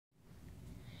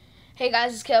Hey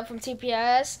guys, it's Caleb from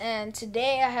TPIS, and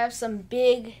today I have some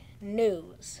big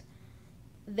news.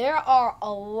 There are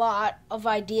a lot of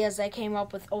ideas I came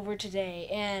up with over today,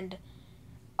 and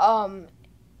I'm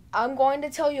going to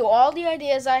tell you all the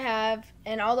ideas I have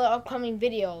and all the upcoming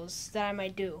videos that I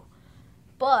might do.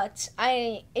 But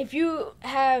if you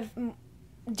have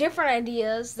different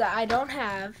ideas that I don't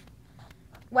have,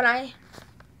 when I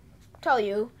tell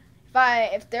you,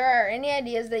 if there are any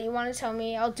ideas that you want to tell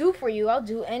me, I'll do for you. I'll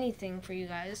do anything for you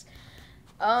guys.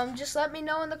 Just let me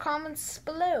know in the comments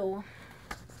below.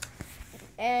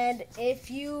 And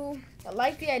if you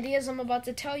like the ideas I'm about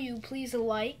to tell you, please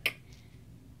like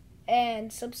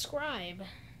and subscribe.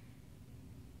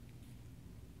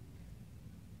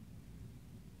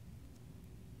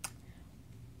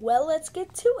 Well, let's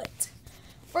get to it.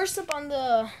 First up on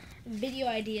the video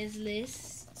ideas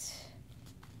list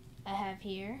I have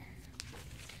here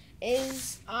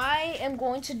is I am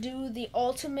going to do the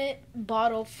ultimate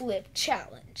bottle flip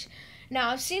challenge.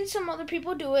 Now, I've seen some other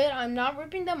people do it. I'm not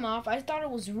ripping them off. I thought it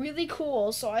was really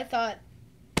cool, so I thought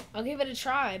I'll give it a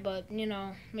try, but,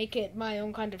 make it my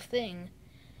own kind of thing.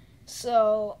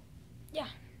 So, yeah,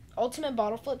 ultimate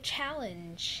bottle flip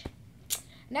challenge.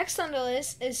 Next on the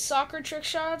list is soccer trick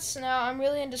shots. Now, I'm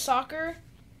really into soccer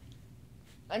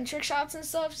and trick shots and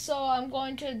stuff, so I'm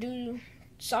going to do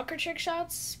soccer trick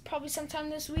shots probably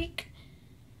sometime this week.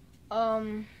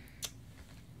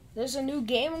 There's a new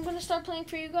game I'm going to start playing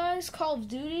for you guys, Call of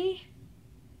Duty,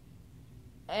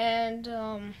 and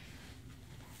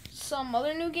some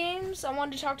other new games I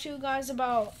wanted to talk to you guys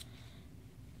about.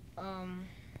 I'm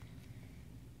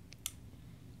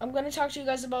going to talk to you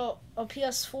guys about my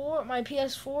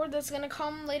PS4 that's going to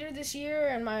come later this year,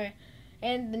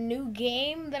 and the new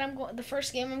game the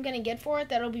first game I'm going to get for it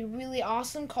that'll be really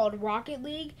awesome, called Rocket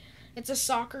League. It's a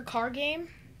soccer car game.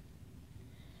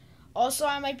 Also,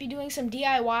 I might be doing some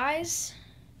DIYs,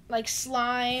 like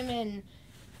slime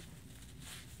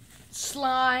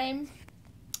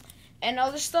and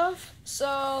other stuff.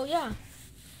 So, yeah.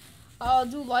 I'll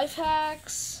do life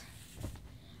hacks.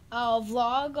 I'll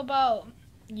vlog about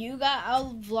you guys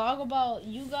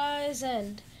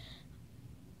and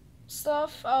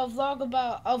stuff. I'll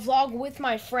vlog with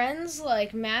my friends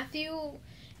like Matthew.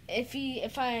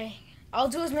 I'll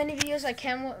do as many videos as I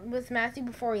can with Matthew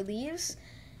before he leaves.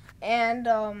 And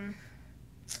I'll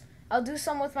do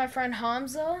some with my friend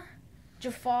Hamza,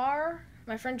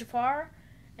 my friend Jafar,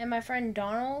 and my friend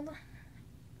Donald.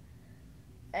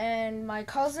 And my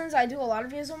cousins, I do a lot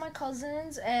of videos with my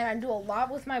cousins, and I do a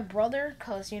lot with my brother,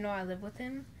 because, I live with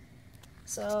him.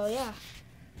 So, yeah.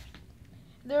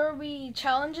 There will be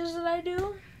challenges that I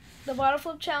do. The bottle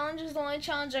flip challenge is the only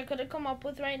challenge I could come up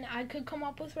with right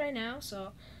now,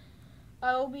 so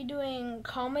I will be doing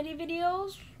comedy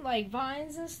videos, like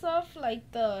Vines and stuff,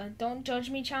 like the Don't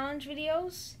Judge Me challenge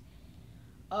videos.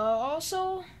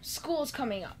 Also, school's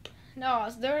coming up. Now,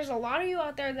 there's a lot of you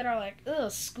out there that are like,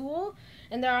 ugh, school?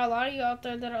 And there are a lot of you out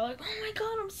there that are like, oh my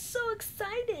god, I'm so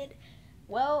excited.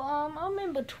 Well, I'm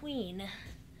in between.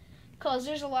 Because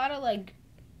there's a lot of,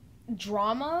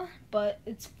 drama, but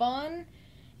it's fun.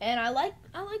 And I like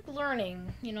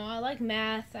learning. I like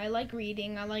math, I like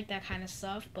reading, I like that kind of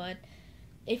stuff. But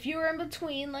if you're in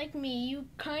between, like me, you're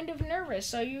kind of nervous,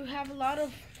 so you have a lot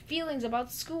of feelings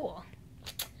about school.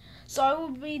 So I will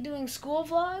be doing school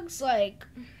vlogs, I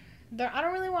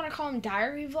don't really want to call them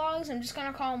diary vlogs. I'm just going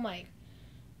to call them,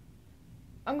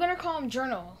 I'm going to call them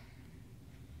journal.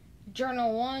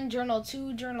 Journal 1, Journal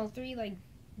 2, Journal 3,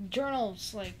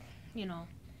 journals,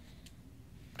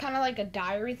 kind of like a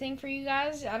diary thing for you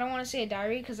guys. I don't want to say a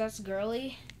diary because that's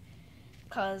girly,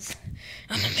 because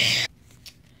I'm a man.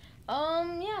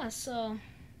 Yeah, so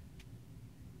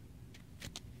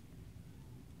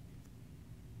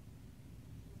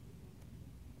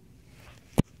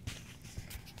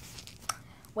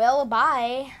well,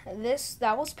 bye.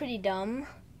 That was pretty dumb.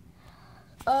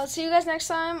 See you guys next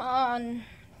time on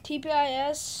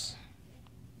TPIS.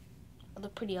 I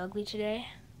look pretty ugly today.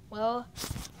 Well,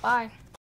 bye.